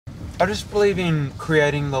I just believe in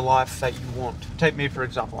creating the life that you want. Take me, for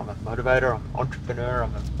example. I'm a motivator, I'm an entrepreneur,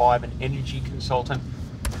 I'm a vibe and energy consultant,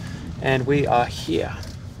 and we are here.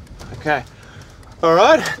 Okay. All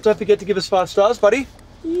right, don't forget to give us 5 stars, buddy.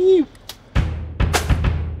 Ew.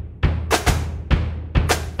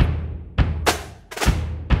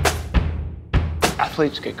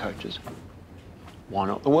 Athletes get coaches. Why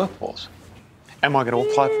not the workforce? Am I going to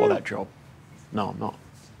apply for that job? No, I'm not.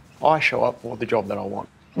 I show up for the job that I want.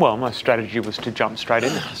 Well, my strategy was to jump straight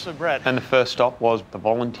in. So, Brad. And the first stop was the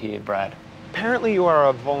volunteer, Brad. Apparently you are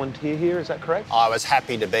a volunteer here, is that correct? I was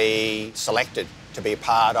happy to be selected to be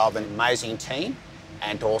part of an amazing team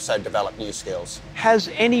and to also develop new skills. Has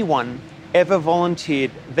anyone ever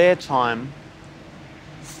volunteered their time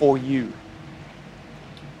for you?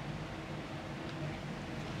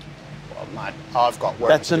 Well, mate, I've got work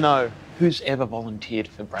That's to a do. no. Who's ever volunteered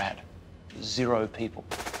for Brad? 0 people.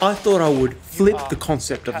 I thought I would flip the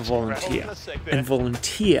concept of a volunteer and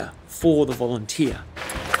volunteer for the volunteer.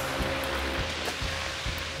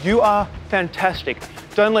 You are fantastic.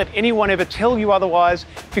 Don't let anyone ever tell you otherwise,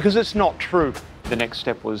 because it's not true. The next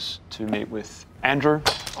step was to meet with Andrew.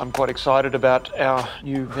 I'm quite excited about our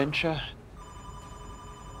new venture.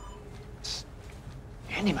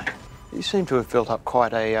 Andy, mate, you seem to have built up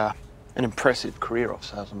quite an impressive career off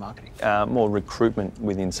sales and marketing. More recruitment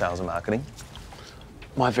within sales and marketing.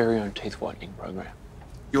 My very own teeth whitening program.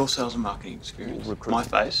 Your sales and marketing experience. My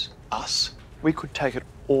face. Us. We could take it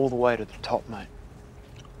all the way to the top, mate.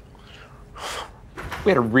 We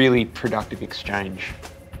had a really productive exchange.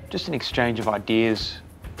 Just an exchange of ideas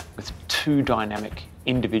with 2 dynamic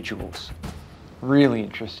individuals. Really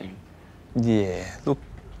interesting. Yeah, look,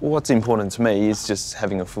 what's important to me is just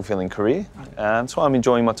having a fulfilling career. That's why I'm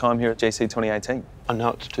enjoying my time here at GC 2018. I know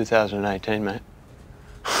it's 2018, mate.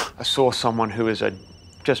 I saw someone who is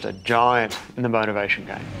just a giant in the motivation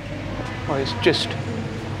game. Oh, it's just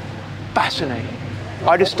fascinating.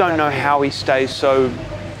 I just don't know how he stays so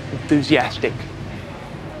enthusiastic.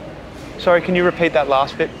 Sorry, can you repeat that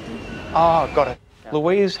last bit? Oh, got it.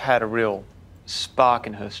 Louise had a real spark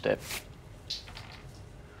in her step.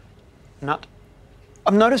 Nut.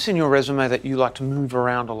 I've noticed in your resume that you like to move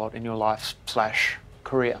around a lot in your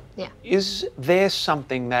life/career. Yeah. Is there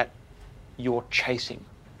something that you're chasing?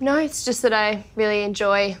 No, it's just that I really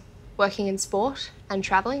enjoy working in sport and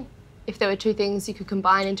travelling. If there were 2 things you could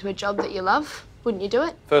combine into a job that you love, wouldn't you do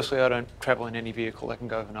it? Firstly, I don't travel in any vehicle that can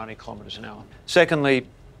go over 90 kilometres an hour. Secondly,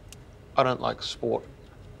 I don't like sport.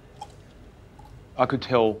 I could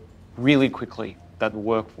tell really quickly that the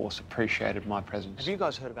workforce appreciated my presence. Have you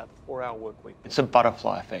guys heard about the 4-hour work week? It's a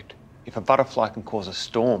butterfly effect. If a butterfly can cause a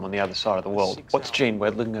storm on the other side of the world, what's Gene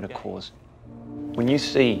Wedlin going to cause? When you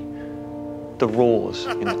see the roars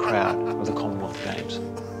in the crowd of the Commonwealth Games,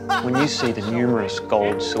 when you see the numerous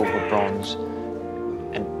gold, silver, bronze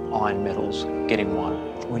and iron medals getting won,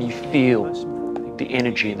 when you feel the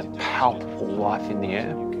energy and the palpable life in the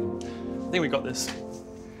air, I think we got this.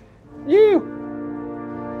 you!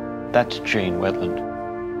 That's Gene Wedland.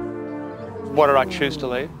 Why did I choose to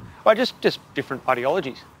leave? Well, just different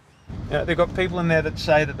ideologies. Yeah, they've got people in there that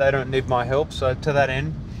say that they don't need my help, so to that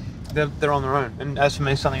end, they're on their own. And as for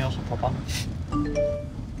me, something else will pop up.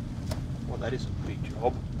 Well, that is a big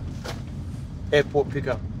job. Airport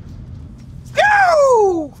pickup.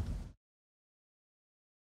 Go!